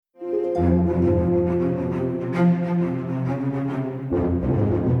Hey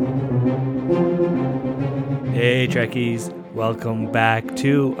Trekkies, welcome back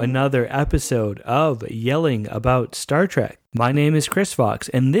to another episode of Yelling About Star Trek. My name is Chris Fox,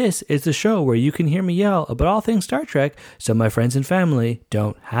 and this is the show where you can hear me yell about all things Star Trek so my friends and family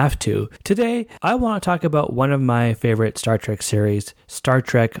don't have to. Today, I want to talk about one of my favorite Star Trek series, Star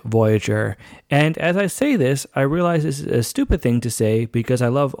Trek Voyager. And as I say this, I realize this is a stupid thing to say because I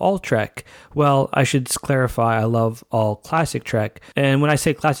love all Trek. Well, I should clarify, I love all classic Trek. And when I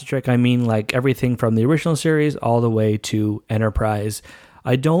say classic Trek, I mean like everything from the original series all the way to Enterprise.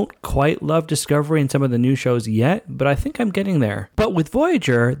 I don't quite love Discovery and some of the new shows yet, but I think I'm getting there. But with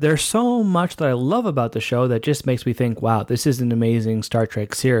Voyager, there's so much that I love about the show that just makes me think, wow, this is an amazing Star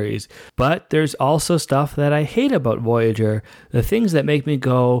Trek series. But there's also stuff that I hate about Voyager, the things that make me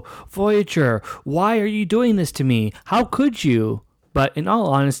go, Voyager, why are you doing this to me? How could you? But in all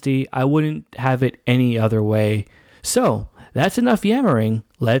honesty, I wouldn't have it any other way. So, that's enough yammering.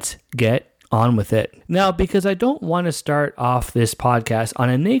 Let's get on with it. Now, because I don't want to start off this podcast on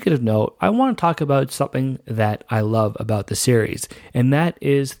a negative note, I want to talk about something that I love about the series, and that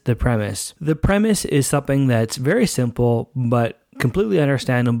is the premise. The premise is something that's very simple, but completely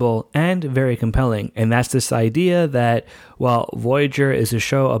understandable and very compelling. And that's this idea that, well, Voyager is a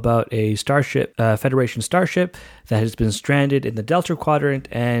show about a starship, Federation starship that has been stranded in the Delta Quadrant,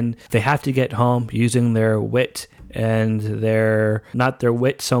 and they have to get home using their wit and not their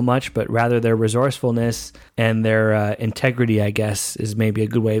wit so much, but rather their resourcefulness and their integrity, I guess, is maybe a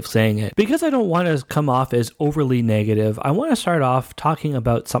good way of saying it. Because I don't want to come off as overly negative, I want to start off talking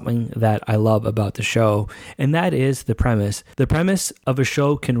about something that I love about the show, and that is the premise. The premise of a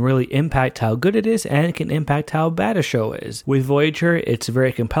show can really impact how good it is, and it can impact how bad a show is. With Voyager, it's a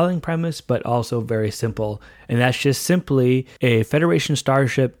very compelling premise, but also very simple, and that's just simply a Federation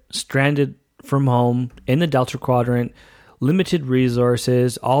starship stranded from home in the Delta Quadrant, limited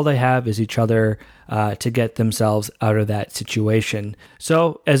resources, all they have is each other to get themselves out of that situation.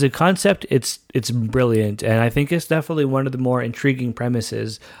 So as a concept, it's brilliant, and I think it's definitely one of the more intriguing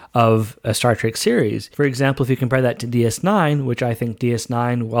premises of a Star Trek series. For example, if you compare that to DS9, which I think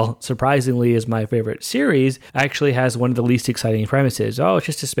DS9, well, surprisingly is my favorite series, actually has one of the least exciting premises. Oh, it's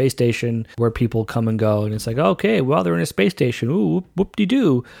just a space station where people come and go, and it's like, okay, well, they're in a space station, ooh,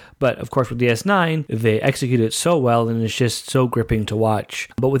 whoop-de-doo. But of course with DS9, they execute it so well, and it's just so gripping to watch.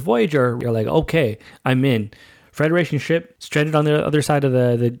 But with Voyager, you're like, okay, I'm in. Federation ship stranded on the other side of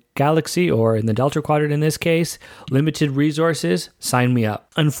the galaxy, or in the Delta Quadrant in this case, limited resources, sign me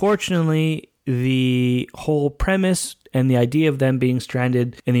up. Unfortunately, the whole premise and the idea of them being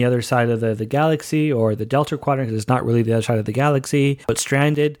stranded in the other side of the galaxy, or the Delta Quadrant, because it's not really the other side of the galaxy, but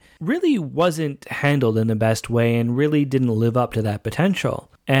stranded, really wasn't handled in the best way and really didn't live up to that potential.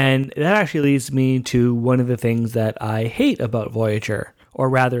 And that actually leads me to one of the things that I hate about Voyager, or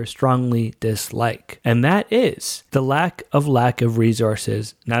rather strongly dislike, and that is the lack of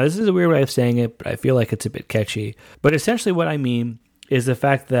resources. Now, this is a weird way of saying it, but I feel like it's a bit catchy. But essentially what I mean is the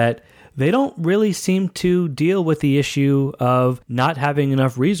fact that they don't really seem to deal with the issue of not having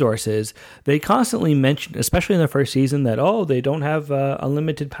enough resources. They constantly mention, especially in the first season, that, oh, they don't have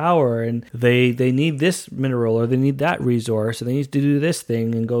unlimited power, and they need this mineral, or they need that resource, and they need to do this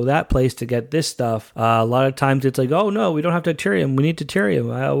thing and go that place to get this stuff. A lot of times it's like, oh, no, we don't have deuterium. We need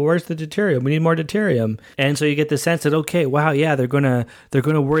deuterium. Where's the deuterium? We need more deuterium. And so you get the sense that, okay, wow, yeah, they're gonna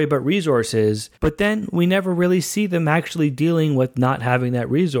worry about resources, but then we never really see them actually dealing with not having that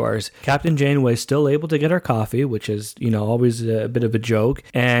resource. Captain Janeway is still able to get her coffee, which is, always a bit of a joke.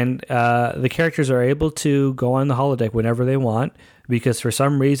 And the characters are able to go on the holodeck whenever they want, because for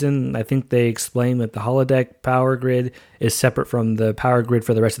some reason, I think they explain that the holodeck power grid is separate from the power grid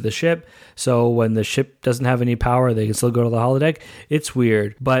for the rest of the ship. So when the ship doesn't have any power, they can still go to the holodeck. It's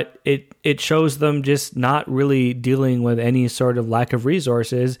weird, but it shows them just not really dealing with any sort of lack of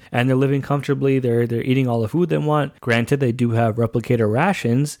resources, and they're living comfortably. They're eating all the food they want. Granted, they do have replicator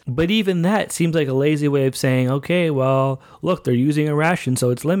rations, but even that seems like a lazy way of saying, okay, well, look, they're using a ration, so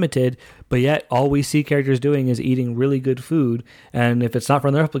it's limited. But yet, all we see characters doing is eating really good food, and if it's not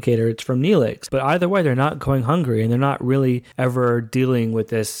from the replicator, it's from Neelix. But either way, they're not going hungry, and they're not really ever dealing with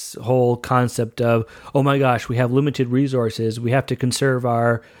this whole concept of, oh my gosh, we have limited resources, we have to conserve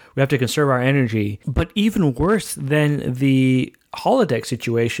our energy. But even worse than the holodeck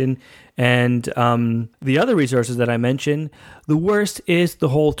situation. And the other resources that I mentioned, the worst is the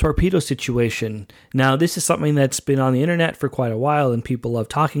whole torpedo situation. Now, this is something that's been on the internet for quite a while and people love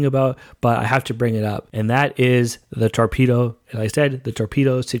talking about, but I have to bring it up. And that is the torpedo, as I said, the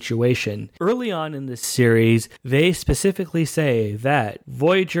torpedo situation. Early on in this series, they specifically say that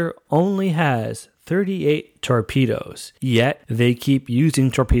Voyager only has 38 torpedoes, yet they keep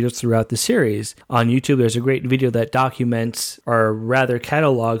using torpedoes throughout the series. On YouTube, there's a great video that documents, or rather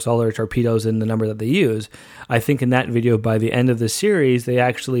catalogs, all their torpedoes and the number that they use. I think in that video, by the end of the series, they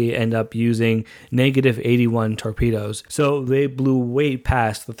actually end up using negative 81 torpedoes. So they blew way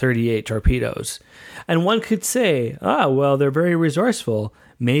past the 38 torpedoes. And one could say, well, they're very resourceful.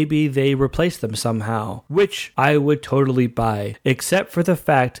 Maybe they replace them somehow, which I would totally buy, except for the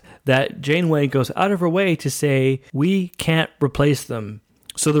fact that Janeway goes out of her way to say, we can't replace them.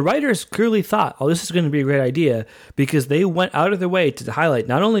 So the writers clearly thought, this is going to be a great idea, because they went out of their way to highlight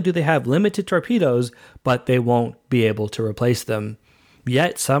not only do they have limited torpedoes, but they won't be able to replace them.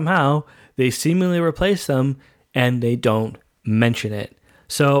 Yet somehow they seemingly replace them and they don't mention it.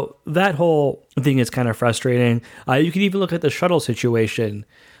 So that whole thing is kind of frustrating. You can even look at the shuttle situation.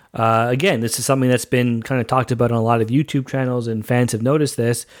 Again, this is something that's been kind of talked about on a lot of YouTube channels, and fans have noticed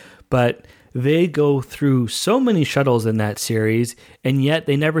this, but they go through so many shuttles in that series, and yet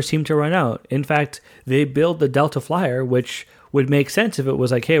they never seem to run out. In fact, they build the Delta Flyer, which would make sense if it was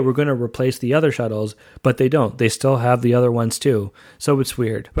like, hey, we're going to replace the other shuttles, but they don't. They still have the other ones too. So it's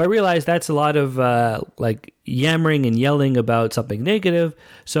weird. But I realize that's a lot of yammering and yelling about something negative.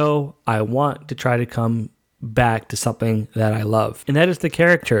 So I want to try to come back to something that I love, and that is the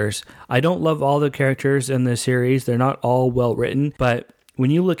characters. I don't love all the characters in the series. They're not all well written, but when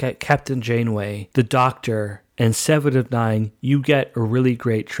you look at Captain Janeway, the Doctor, and Seven of Nine, you get a really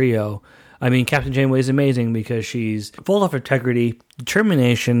great trio. I mean, Captain Janeway is amazing because she's full of integrity,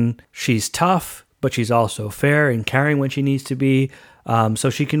 determination. She's tough, but she's also fair and caring when she needs to be. So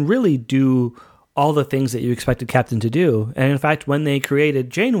she can really do all the things that you expect a captain to do. And in fact, when they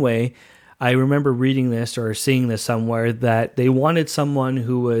created Janeway, I remember reading this or seeing this somewhere that they wanted someone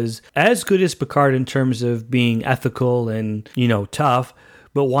who was as good as Picard in terms of being ethical and, tough,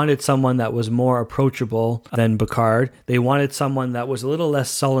 but wanted someone that was more approachable than Picard. They wanted someone that was a little less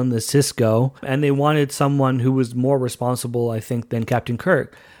sullen than Sisko, and they wanted someone who was more responsible, I think, than Captain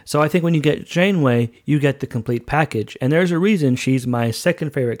Kirk. So I think when you get Janeway, you get the complete package. And there's a reason she's my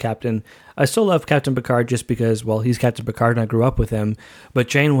second favorite captain. I still love Captain Picard just because, he's Captain Picard and I grew up with him. But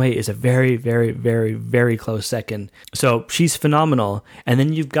Janeway is a very, very, very, very close second. So she's phenomenal. And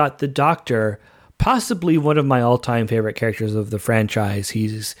then you've got the Doctor, possibly one of my all-time favorite characters of the franchise.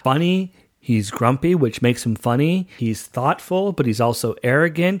 He's funny, he's grumpy, which makes him funny. He's thoughtful, but he's also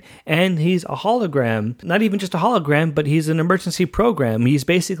arrogant, and he's a hologram. Not even just a hologram, but he's an emergency program. He's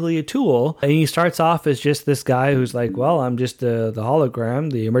basically a tool, and he starts off as just this guy who's like, I'm just the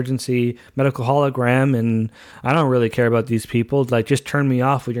hologram, the emergency medical hologram, and I don't really care about these people. Just turn me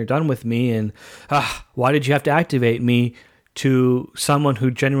off when you're done with me, and why did you have to activate me? To someone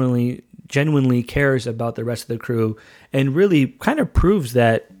who genuinely cares about the rest of the crew, and really kind of proves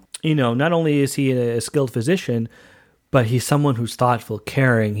that, not only is he a skilled physician, but he's someone who's thoughtful,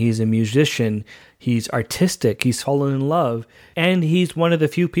 caring. He's a musician. He's artistic. He's fallen in love. And he's one of the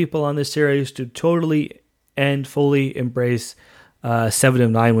few people on this series to totally and fully embrace Seven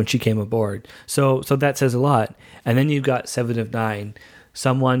of Nine when she came aboard. So that says a lot. And then you've got Seven of Nine,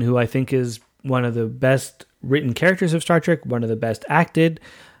 someone who I think is one of the best written characters of Star Trek, one of the best acted.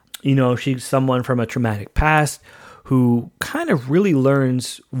 She's someone from a traumatic past who kind of really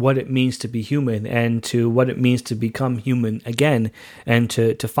learns what it means to be human and to what it means to become human again and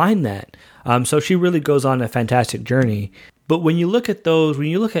to find that. So she really goes on a fantastic journey. But when you look at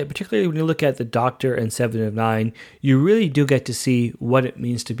particularly when you look at the Doctor and Seven of Nine, you really do get to see what it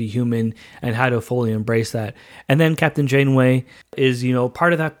means to be human and how to fully embrace that. And then Captain Janeway is,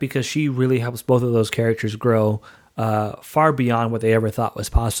 part of that because she really helps both of those characters grow far beyond what they ever thought was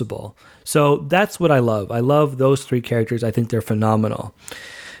possible. So that's what I love. I love those three characters. I think they're phenomenal.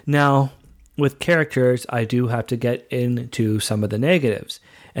 Now, with characters, I do have to get into some of the negatives.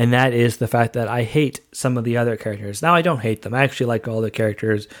 And that is the fact that I hate some of the other characters. Now, I don't hate them. I actually like all the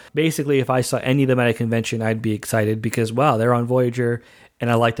characters. Basically, if I saw any of them at a convention, I'd be excited because, they're on Voyager and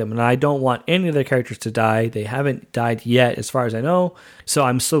I like them. And I don't want any of the characters to die. They haven't died yet, as far as I know. So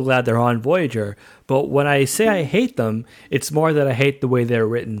I'm so glad they're on Voyager. But when I say I hate them, it's more that I hate the way they're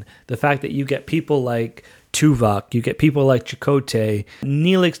written. The fact that you get people like Tuvok, you get people like Chakotay.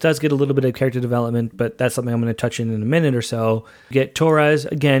 Neelix does get a little bit of character development, but that's something I'm going to touch in a minute or so. You get Torres,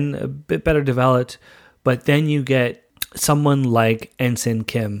 again, a bit better developed, but then you get someone like Ensign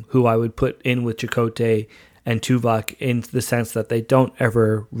Kim, who I would put in with Chakotay and Tuvok in the sense that they don't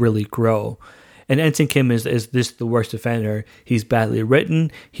ever really grow. And Ensign Kim is this the worst offender. He's badly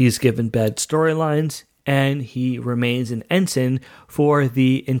written, he's given bad storylines, and he remains an ensign for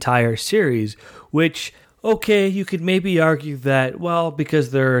the entire series, which, okay, you could maybe argue that, well,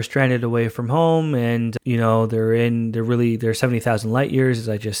 because they're stranded away from home and, they're 70,000 light years, as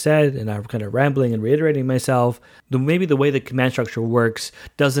I just said, and I'm kind of rambling and reiterating myself, maybe the way the command structure works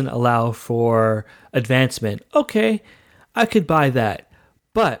doesn't allow for advancement. Okay, I could buy that.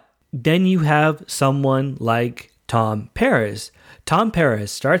 But then you have someone like Tom Paris. Tom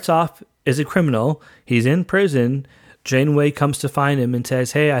Paris starts off as a criminal. He's in prison. Janeway comes to find him and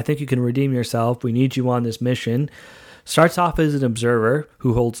says, hey, I think you can redeem yourself. We need you on this mission. Starts off as an observer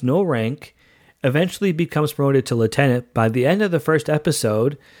who holds no rank, eventually becomes promoted to lieutenant by the end of the first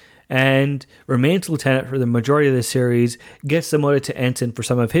episode, and remains lieutenant for the majority of the series, gets demoted to ensign for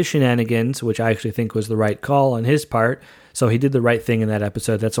some of his shenanigans, which I actually think was the right call on his part. So he did the right thing in that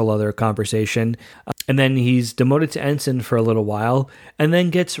episode. That's a whole other conversation. And then he's demoted to ensign for a little while, and then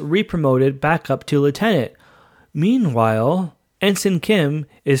gets re-promoted back up to lieutenant. Meanwhile, Ensign Kim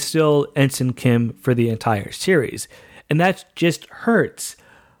is still Ensign Kim for the entire series, and that just hurts.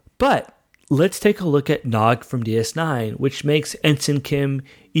 But let's take a look at Nog from DS9, which makes Ensign Kim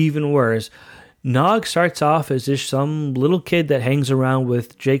even worse. Nog starts off as just some little kid that hangs around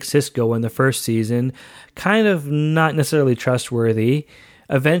with Jake Sisko in the first season, kind of not necessarily trustworthy,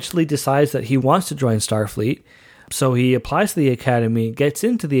 eventually decides that he wants to join Starfleet. So he applies to the academy, gets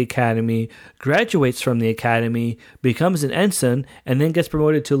into the academy, graduates from the academy, becomes an ensign, and then gets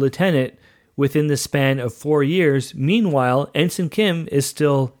promoted to lieutenant within the span of 4 years. Meanwhile, Ensign Kim is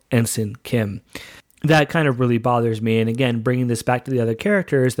still Ensign Kim. That kind of really bothers me. And again, bringing this back to the other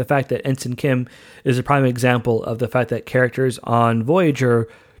characters, the fact that Ensign Kim is a prime example of the fact that characters on Voyager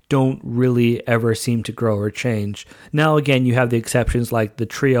don't really ever seem to grow or change. Now, again, you have the exceptions like the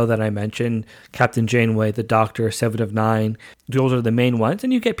trio that I mentioned, Captain Janeway, the Doctor, Seven of Nine. Those are the main ones.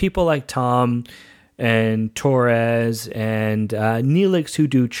 And you get people like Tom and Torres and Neelix who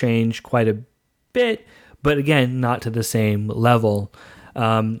do change quite a bit, but again, not to the same level.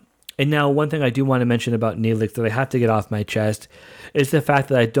 And now one thing I do want to mention about Neelix that I have to get off my chest is the fact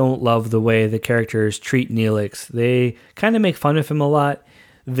that I don't love the way the characters treat Neelix. They kind of make fun of him a lot.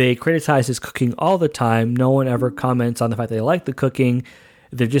 They criticize his cooking all the time. No one ever comments on the fact they like the cooking.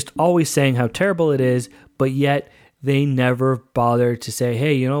 They're just always saying how terrible it is, but yet they never bother to say,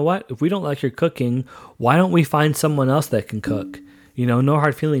 hey, you know what? If we don't like your cooking, why don't we find someone else that can cook? No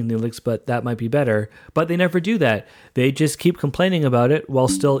hard feeling, Neelix, but that might be better. But they never do that. They just keep complaining about it while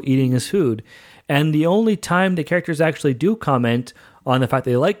still eating his food. And the only time the characters actually do comment on the fact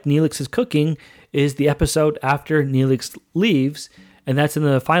they like Neelix's cooking is the episode after Neelix leaves. And that's in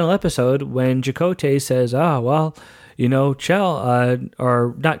the final episode when Chakotay says, Chell,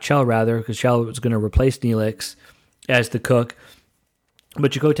 or not Chell rather, because Chell was going to replace Neelix as the cook.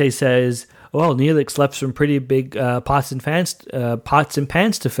 But Chakotay says, well, Neelix left some pretty big pots and pans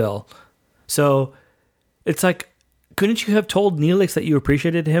to fill. So it's like, couldn't you have told Neelix that you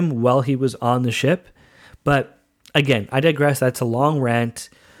appreciated him while he was on the ship? But again, I digress. That's a long rant,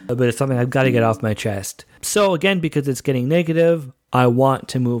 but it's something I've got to get off my chest. So again, because it's getting negative, I want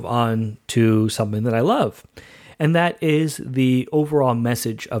to move on to something that I love. And that is the overall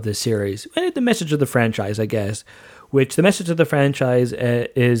message of the series. And the message of the franchise, I guess. Which the message of the franchise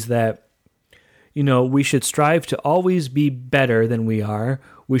is that, we should strive to always be better than we are.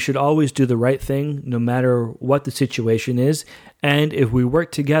 We should always do the right thing, no matter what the situation is. And if we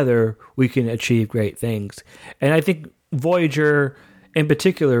work together, we can achieve great things. And I think Voyager, in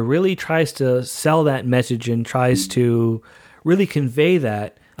particular, really tries to sell that message and tries to really convey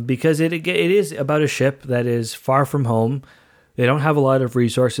that, because it is about a ship that is far from home. They don't have a lot of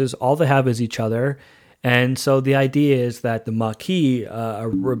resources. All they have is each other. And so the idea is that the Maquis, a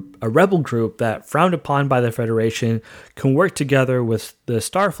rebel group that frowned upon by the Federation, can work together with the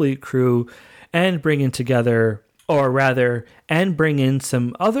Starfleet crew and bring in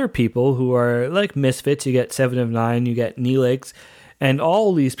some other people who are like misfits. You get Seven of Nine, you get Neelix, and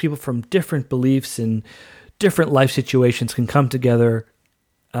all these people from different beliefs and different life situations can come together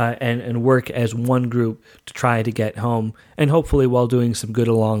and work as one group to try to get home, and hopefully while doing some good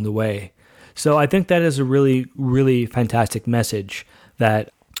along the way. So I think that is a really, really fantastic message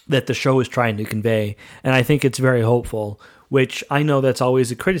that the show is trying to convey, and I think it's very hopeful, which I know that's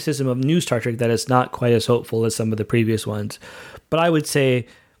always a criticism of new Star Trek, that it's not quite as hopeful as some of the previous ones. But I would say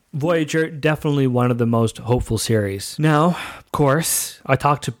Voyager, definitely one of the most hopeful series. Now, of course, I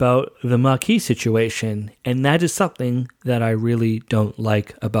talked about the Maquis situation, and that is something that I really don't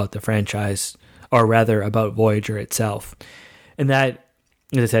like about the franchise, or rather about Voyager itself. And that,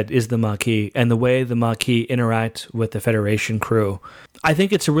 as I said, is the Maquis and the way the Maquis interact with the Federation crew. I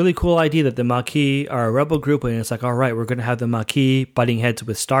think it's a really cool idea that the Maquis are a rebel group, and it's like, all right, we're going to have the Maquis butting heads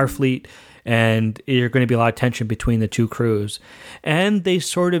with Starfleet, and you're going to be a lot of tension between the two crews. And they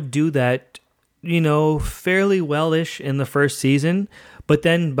sort of do that, fairly well-ish in the first season. But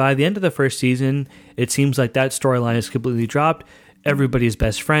then by the end of the first season, it seems like that storyline is completely dropped. Everybody's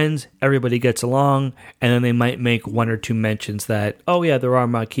best friends, everybody gets along, and then they might make one or two mentions that, oh yeah, there are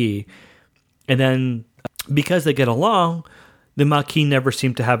Maquis. And then because they get along, the Maquis never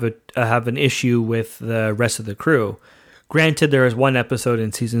seem to have an issue with the rest of the crew. Granted, there is one episode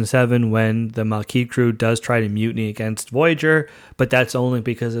in season 7 when the Maquis crew does try to mutiny against Voyager, but that's only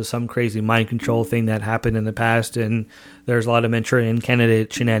because of some crazy mind control thing that happened in the past, and there's a lot of Manchurian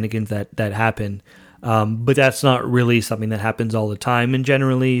candidate shenanigans that happen. But that's not really something that happens all the time, and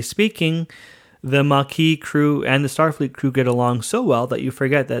generally speaking, the Maquis crew and the Starfleet crew get along so well that you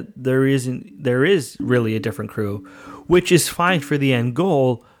forget that there is really a different crew, which is fine for the end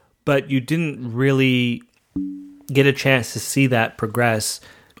goal, but you didn't really get a chance to see that progress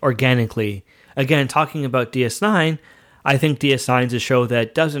organically. Again, talking about DS9, I think DS9 is a show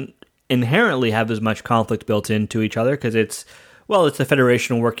that doesn't inherently have as much conflict built into each other because it's the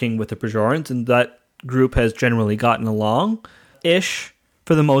Federation working with the Bajorans, and that group has generally gotten along-ish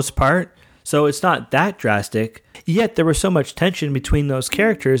for the most part. So it's not that drastic. Yet there was so much tension between those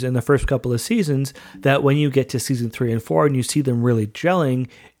characters in the first couple of seasons that when you get to season 3 and 4 and you see them really gelling,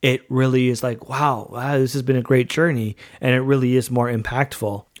 it really is like, wow, this has been a great journey, and it really is more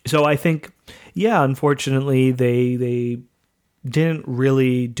impactful. So I think, unfortunately, they didn't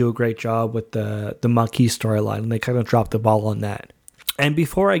really do a great job with the Maquis storyline, and they kind of dropped the ball on that. And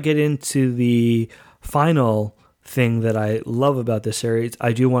before I get into the final thing that I love about this series,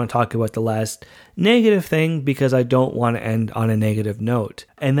 I do want to talk about the last negative thing because I don't want to end on a negative note.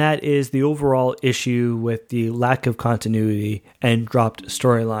 And that is the overall issue with the lack of continuity and dropped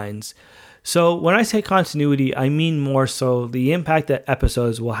storylines. So when I say continuity, I mean more so the impact that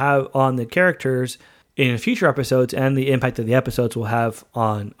episodes will have on the characters in future episodes and the impact that the episodes will have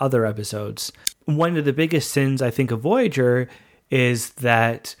on other episodes. One of the biggest sins, I think, of Voyager is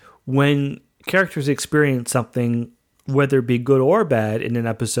that when characters experience something, whether it be good or bad in an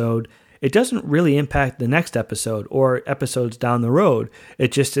episode, it doesn't really impact the next episode or episodes down the road.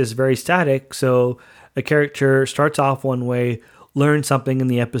 It just is very static. So a character starts off one way, learns something in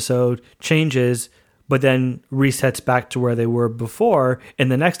the episode, changes, but then resets back to where they were before in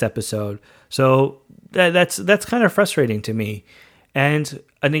the next episode. So that's kind of frustrating to me. And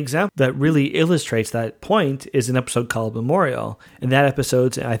an example that really illustrates that point is an episode called Memorial. And that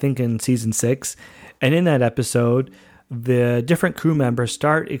episode's, I think, in season 6. And in that episode, the different crew members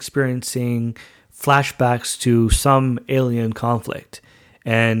start experiencing flashbacks to some alien conflict.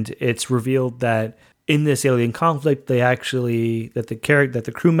 And it's revealed that in this alien conflict, that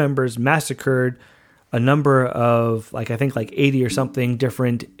the crew members massacred a number of, I think 80 or something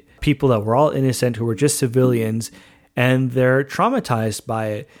different people that were all innocent who were just civilians. And they're traumatized by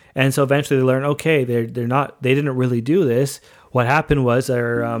it. And so eventually they learn, okay, they didn't really do this. What happened was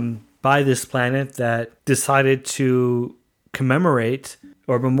they're by this planet that decided to commemorate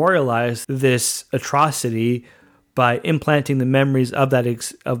or memorialize this atrocity by implanting the memories of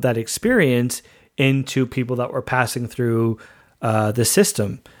that experience into people that were passing through the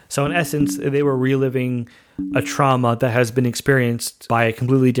system. So in essence, they were reliving a trauma that has been experienced by a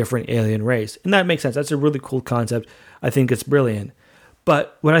completely different alien race. And that makes sense. That's a really cool concept. I think it's brilliant.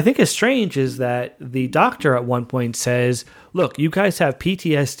 But what I think is strange is that the doctor at one point says, look, you guys have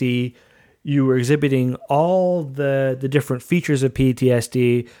PTSD. You were exhibiting all the different features of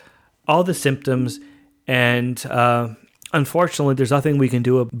PTSD, all the symptoms, and unfortunately, there's nothing we can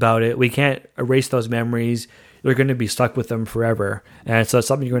do about it. We can't erase those memories. You're going to be stuck with them forever. And so it's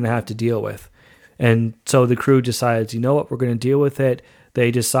something you're going to have to deal with. And so the crew decides, you know what, we're going to deal with it. They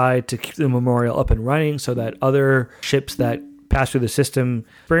decide to keep the memorial up and running so that other ships that pass through the system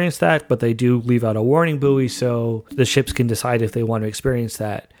experience that, but they do leave out a warning buoy so the ships can decide if they want to experience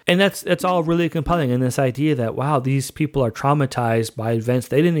that. And that's all really compelling in this idea that, wow, these people are traumatized by events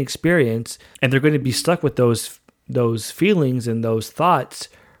they didn't experience, and they're going to be stuck with those feelings and those thoughts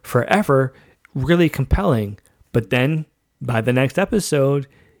forever. Really compelling. But then by the next episode,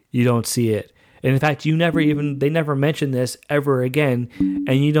 you don't see it. And in fact, they never mention this ever again,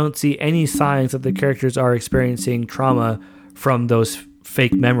 and you don't see any signs that the characters are experiencing trauma from those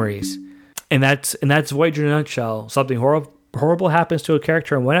fake memories. And that's Voyager in a nutshell. Something horrible happens to a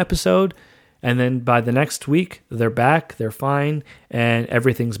character in one episode, and then by the next week, they're back, they're fine, and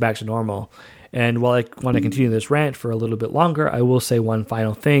everything's back to normal. And while I want to continue this rant for a little bit longer, I will say one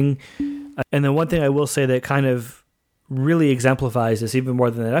final thing. And then one thing I will say that kind of really exemplifies this even more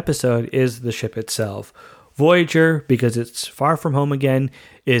than that episode is the ship itself. Voyager, because it's far from home again,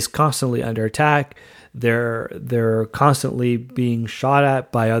 is constantly under attack. They're constantly being shot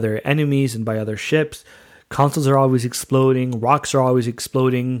at by other enemies and by other ships. Consoles are always exploding. Rocks are always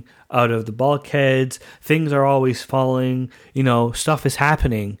exploding out of the bulkheads. Things are always falling. Stuff is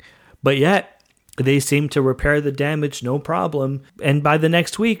happening. But yet, they seem to repair the damage no problem. And by the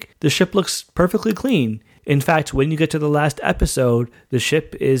next week, the ship looks perfectly clean. In fact, when you get to the last episode, the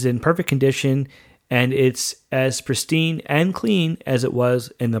ship is in perfect condition and it's as pristine and clean as it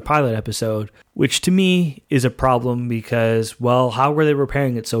was in the pilot episode, which to me is a problem because, well, how were they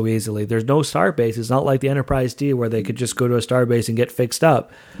repairing it so easily? There's no starbase. It's not like the Enterprise D where they could just go to a starbase and get fixed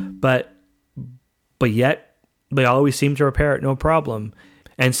up. But yet, they always seem to repair it no problem.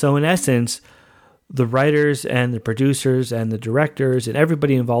 And so in essence, the writers and the producers and the directors and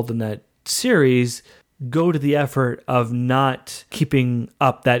everybody involved in that series go to the effort of not keeping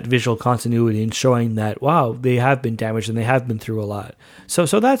up that visual continuity and showing that, wow, they have been damaged and they have been through a lot. So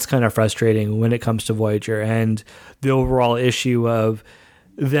that's kind of frustrating when it comes to Voyager and the overall issue of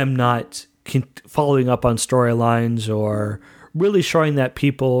them not following up on storylines or really showing that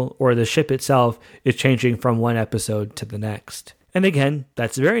people or the ship itself is changing from one episode to the next. And again,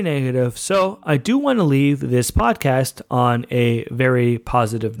 that's very negative. So I do want to leave this podcast on a very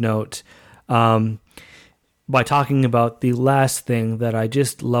positive note. By talking about the last thing that I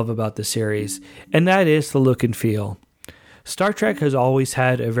just love about the series, and that is the look and feel. Star Trek has always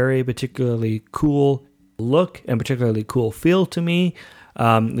had a very particularly cool look and particularly cool feel to me.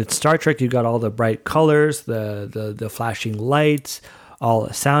 It's Star Trek, you've got all the bright colors, the flashing lights, all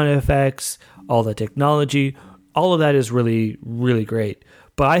the sound effects, all the technology. All of that is really, really great.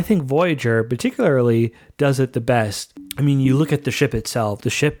 But I think Voyager particularly does it the best. I mean, you look at the ship itself. The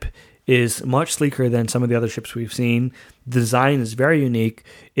ship is much sleeker than some of the other ships we've seen. The design is very unique.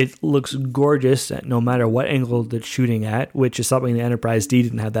 It looks gorgeous no matter what angle it's shooting at, which is something the Enterprise D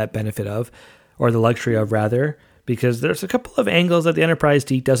didn't have that benefit of, or the luxury of rather, because there's a couple of angles that the Enterprise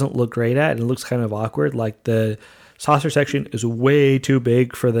D doesn't look great at, and it looks kind of awkward, like the saucer section is way too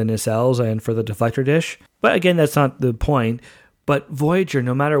big for the nacelles and for the deflector dish. But again, that's not the point. But Voyager,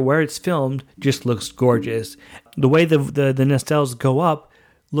 no matter where it's filmed, just looks gorgeous. The way the nacelles go up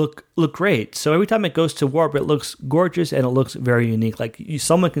look great. So every time it goes to warp, it looks gorgeous and it looks very unique. Like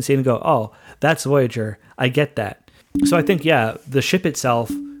someone can see it and go, oh, that's Voyager. I get that. So I think, yeah, the ship itself,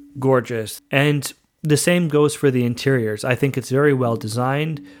 gorgeous. And the same goes for the interiors. I think it's very well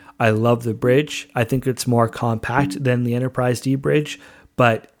designed. I love the bridge. I think it's more compact than the Enterprise D bridge,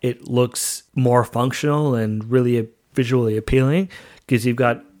 but it looks more functional and really visually appealing because you've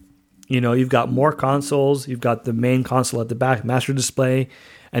got more consoles. You've got the main console at the back, master display,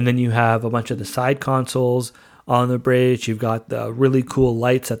 and then you have a bunch of the side consoles on the bridge. You've got the really cool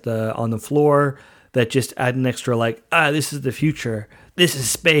lights on the floor that just add an extra this is the future. This is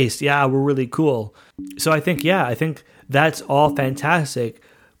space. Yeah, we're really cool. So I think that's all fantastic.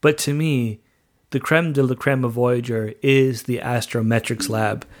 But to me, the creme de la creme of Voyager is the Astrometrics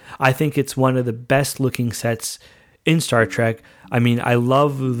Lab. I think it's one of the best looking sets in Star Trek. I mean, I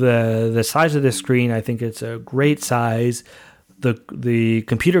love the size of the screen. I think it's a great size. The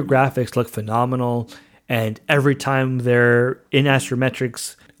computer graphics look phenomenal. And every time they're in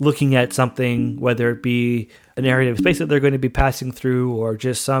Astrometrics looking at something, whether it be an area of space that they're going to be passing through or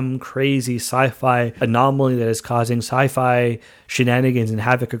just some crazy sci-fi anomaly that is causing sci-fi shenanigans and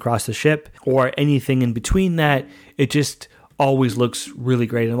havoc across the ship or anything in between that, it just always looks really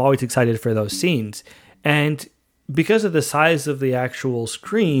great. I'm always excited for those scenes. And because of the size of the actual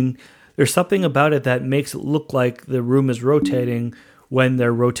screen, there's something about it that makes it look like the room is rotating when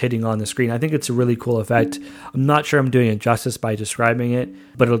they're rotating on the screen. I think it's a really cool effect. I'm not sure I'm doing it justice by describing it,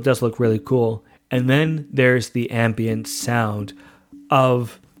 but it does look really cool. And then there's the ambient sound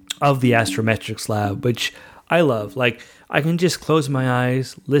of the Astrometrics Lab, which I love. Like, I can just close my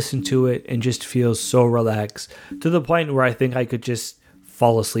eyes, listen to it, and just feel so relaxed to the point where I think I could just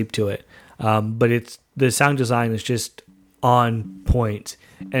fall asleep to it. But the sound design is just on point,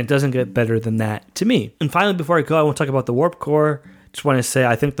 and it doesn't get better than that to me. And finally, before I go, I want to talk about the warp core. Just want to say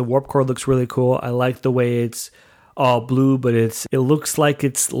I think the warp core looks really cool. I like the way it's all blue, but it looks like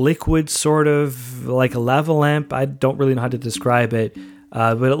it's liquid, sort of like a lava lamp. I don't really know how to describe it.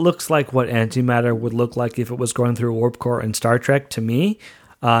 But it looks like what antimatter would look like if it was going through a warp core in Star Trek to me.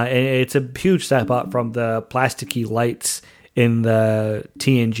 And it's a huge step up from the plasticky lights in the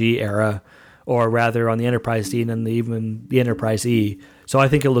TNG era, or rather on the Enterprise D and then even the Enterprise E. So I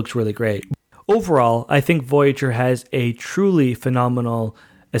think it looks really great. Overall, I think Voyager has a truly phenomenal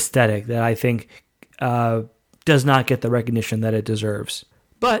aesthetic that I think does not get the recognition that it deserves.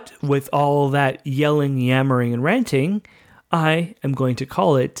 But with all that yelling, yammering, and ranting, I am going to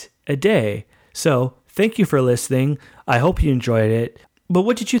call it a day. So thank you for listening. I hope you enjoyed it. But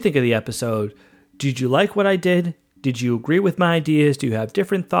what did you think of the episode? Did you like what I did? Did you agree with my ideas? Do you have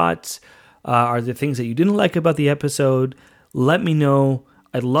different thoughts? Are there things that you didn't like about the episode? Let me know.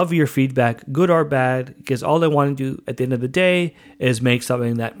 I'd love your feedback, good or bad, because all I want to do at the end of the day is make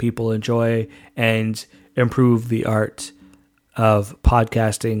something that people enjoy and improve the art of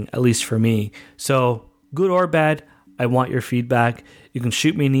podcasting, at least for me. So, good or bad, I want your feedback. You can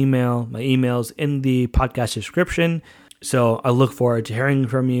shoot me an email. My email's in the podcast description. So, I look forward to hearing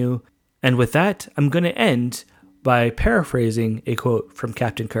from you. And with that, I'm going to end by paraphrasing a quote from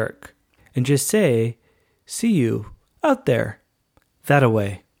Captain Kirk and just say, see you out there. That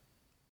away.